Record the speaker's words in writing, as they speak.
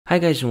Hi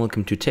guys and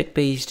welcome to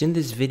TechBased. In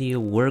this video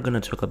we're gonna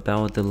talk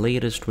about the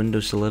latest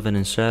Windows 11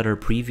 Insider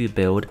preview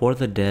build for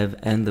the dev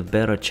and the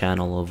beta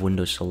channel of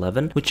Windows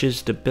 11, which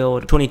is the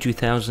build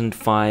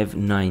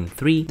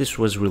 22593. This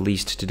was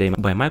released today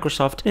by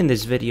Microsoft. In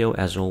this video,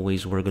 as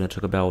always, we're gonna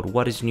talk about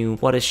what is new,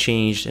 what has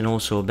changed, and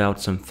also about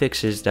some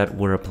fixes that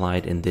were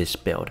applied in this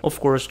build. Of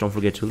course, don't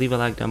forget to leave a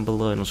like down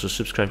below and also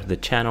subscribe to the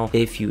channel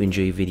if you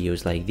enjoy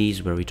videos like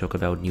these where we talk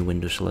about new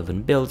Windows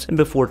 11 builds. And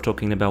before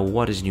talking about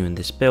what is new in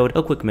this build,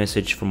 a quick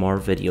message from our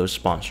video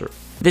sponsor.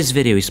 This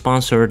video is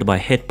sponsored by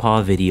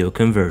HitPaw Video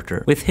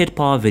Converter. With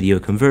HitPaw Video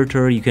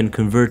Converter, you can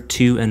convert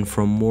to and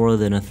from more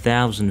than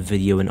 1,000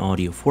 video and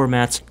audio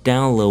formats,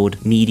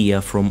 download media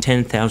from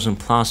 10,000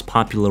 plus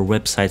popular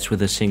websites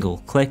with a single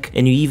click,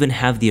 and you even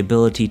have the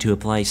ability to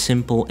apply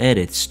simple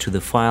edits to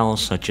the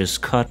files such as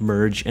cut,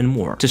 merge, and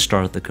more. To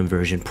start the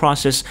conversion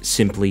process,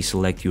 simply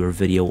select your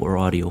video or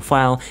audio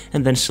file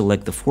and then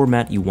select the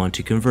format you want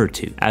to convert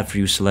to. After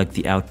you select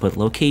the output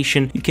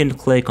location, you can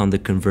click on the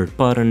convert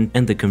button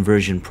and the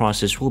conversion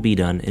process will be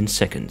done in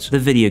seconds. The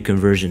video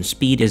conversion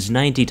speed is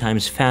 90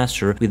 times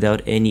faster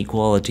without any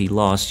quality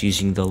loss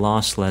using the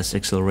lossless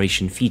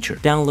acceleration feature.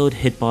 Download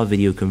HitPaw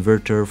Video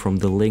Converter from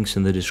the links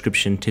in the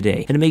description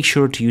today and make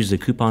sure to use the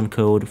coupon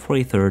code for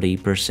a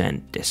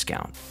 30%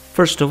 discount.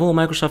 First of all,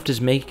 Microsoft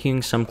is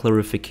making some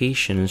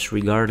clarifications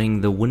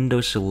regarding the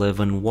Windows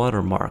 11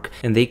 watermark,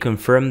 and they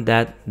confirmed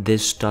that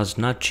this does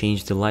not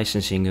change the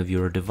licensing of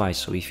your device.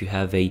 So if you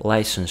have a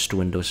licensed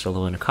Windows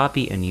 11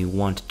 copy and you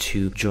want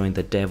to join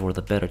the dev or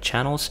the beta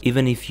channels,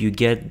 even if you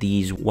get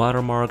these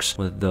watermarks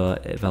with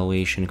the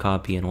evaluation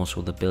copy and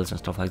also the builds and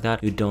stuff like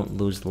that, you don't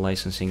lose the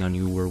licensing on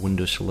your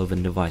Windows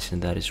 11 device,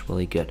 and that is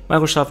really good.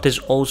 Microsoft is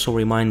also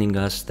reminding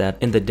us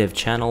that in the dev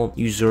channel,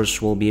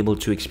 users will be able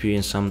to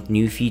experience some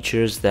new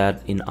features that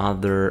in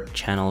other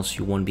channels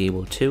you won't be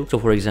able to. So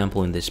for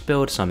example, in this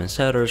build, some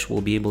insiders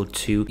will be able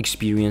to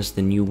experience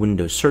the new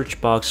Windows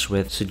search box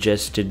with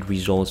suggested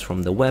results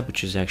from the web,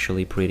 which is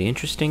actually pretty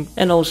interesting.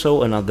 And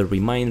also another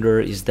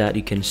reminder is that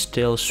you can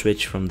still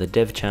switch from the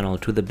dev channel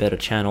to the beta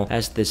channel,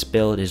 as this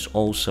build is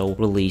also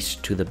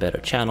released to the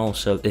beta channel.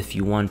 So if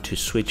you want to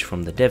switch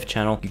from the dev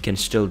channel, you can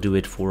still do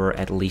it for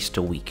at least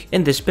a week.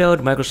 In this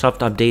build, Microsoft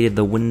updated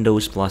the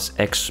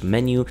Windows+X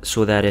menu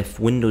so that if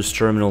Windows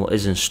Terminal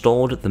is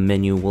installed, the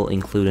menu will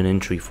include an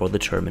entry for the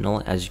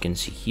terminal, as you can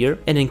see here,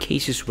 and in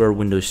cases where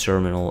Windows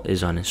Terminal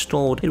is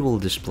uninstalled, it will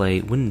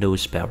display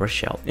Windows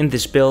PowerShell. In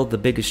this build, the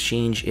biggest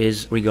change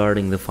is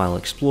regarding the File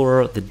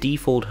Explorer. The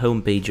default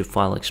homepage of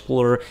File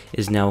Explorer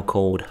is now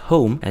called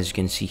Home, as you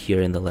can see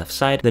here in the left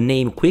side. The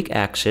name Quick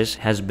Access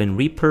has been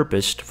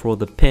repurposed for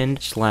the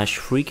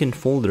pinned/frequent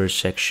folders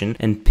section,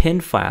 and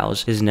pinned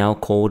files is now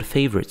called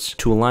Favorites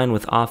to align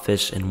with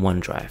Office and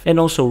OneDrive. And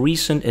also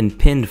recent and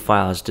pinned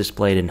files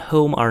displayed in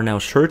Home are now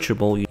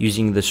searchable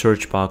using the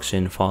search box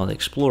in File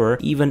Explorer,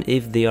 even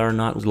if they are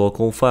not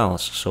local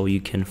files, so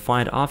you can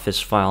find Office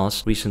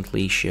files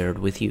recently shared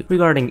with you.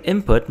 Regarding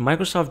input,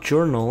 Microsoft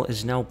Journal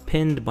is now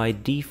pinned by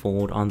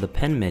default on the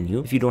pen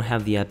menu. If you don't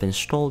have the app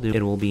installed,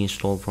 it will be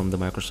installed from the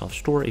Microsoft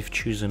Store if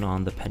chosen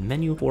on the pen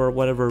menu. For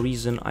whatever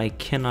reason, I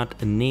cannot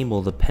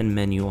enable the pen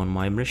menu on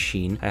my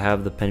machine. I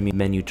have the pen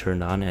menu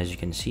turned on, as you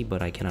can see,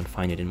 but I cannot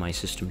find it in my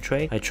system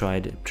tray. I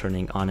tried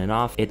turning on and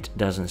off. It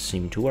doesn't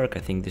seem to work. I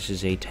think this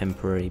is a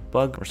temporary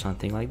bug or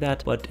something like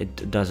that, but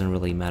it doesn't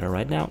really matter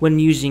right now. When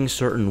using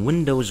certain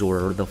windows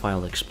or the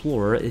File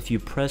Explorer, if you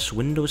press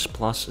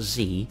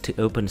Windows+Z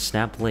to open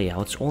snap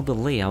layouts, all the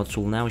layouts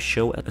will now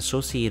show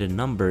associated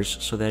numbers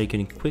so that you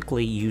can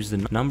quickly use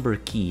the number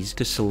keys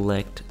to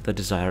select the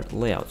desired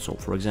layout. So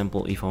for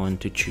example, if I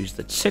want to choose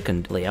the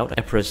second layout,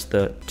 I press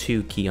the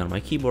 2 key on my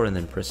keyboard and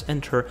then press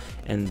enter,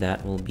 and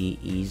that will be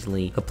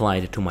easily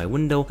applied to my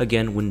window.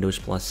 Again,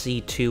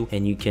 Windows+Z2,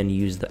 and you can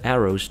use the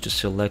arrows to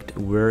select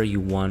where you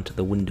want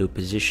the window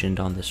positioned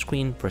on the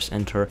screen. Press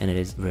enter, and it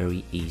is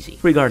very easy.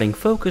 Regarding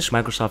focus,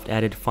 Microsoft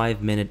added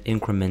 5-minute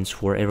increments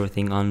for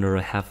everything under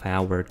a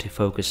half-hour to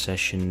focus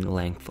session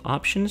length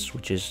options,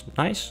 which is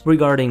nice.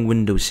 Regarding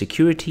Windows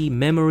security,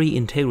 memory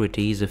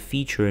integrity is a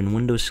feature in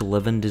Windows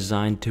 11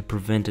 designed to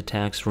prevent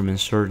attacks from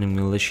inserting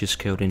malicious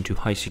code into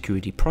high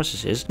security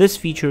processes. This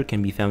feature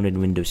can be found in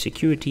Windows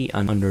security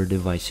under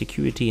device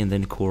security and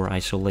then core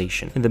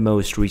isolation. In the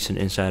most recent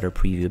insider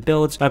preview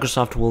builds,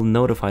 Microsoft will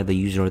notify the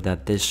user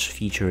that this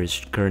feature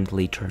is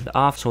currently turned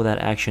off, so that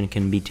action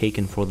can be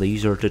taken for the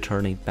user to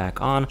turn it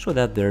back on so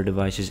that their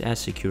device is as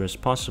secure as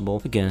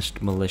possible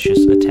against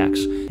malicious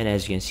attacks. And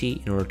as you can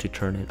see, in order to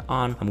turn it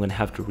on, I'm going to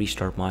have to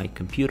restart my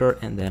computer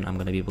and then I'm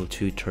going to be able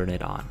to turn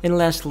it on. And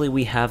lastly,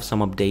 we have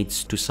some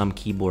updates to some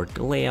keyboard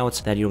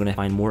layouts that you're going to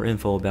find more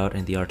info about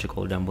in the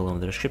article down below in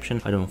the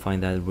description. I don't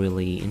find that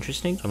really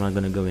interesting, so I'm not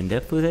going to go in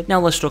depth with it. Now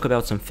let's talk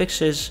about some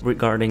fixes.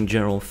 Regarding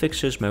general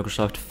fixes,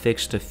 Microsoft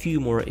fixed a few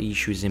more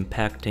issues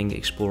impacting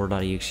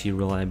Explorer.exe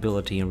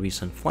reliability in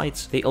recent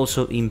flights. They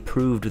also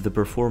improved the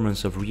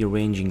performance of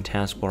rearranging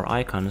taskbar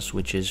icons,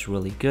 which is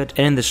really good.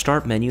 And in the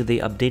start menu, they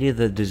updated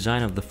the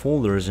design of the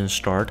folders in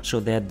Start so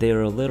that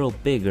they're a little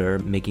bigger,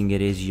 making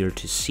it easier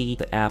to see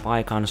the app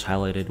icons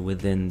highlighted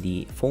within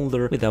the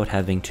folder without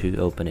having to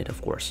open it,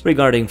 of course.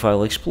 Regarding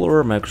File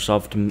Explorer,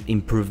 Microsoft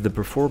improved the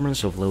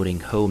performance of loading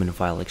home in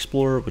File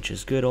Explorer, which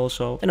is good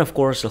also. And of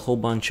course, a whole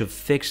bunch of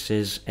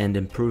fixes and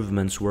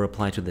improvements were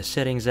applied to the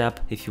Settings app.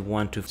 If you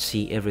want to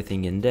see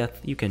everything in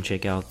depth, you can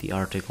check out the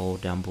article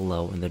down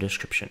below in the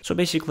description. So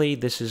basically,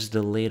 this is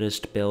the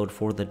latest build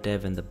for the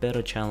dev and the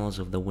beta channels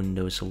of the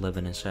Windows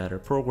 11 Insider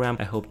program.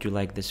 I hope you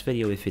liked this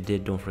video. If you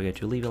did, don't forget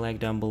to leave a like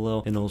down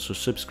below and also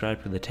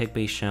subscribe to the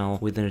TechBased channel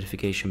with the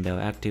notification bell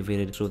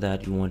activated so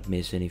that you won't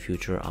miss any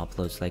future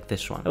uploads like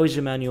this one. I was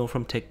Emmanuel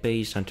from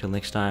TechBased. Until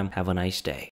next time, have a nice day.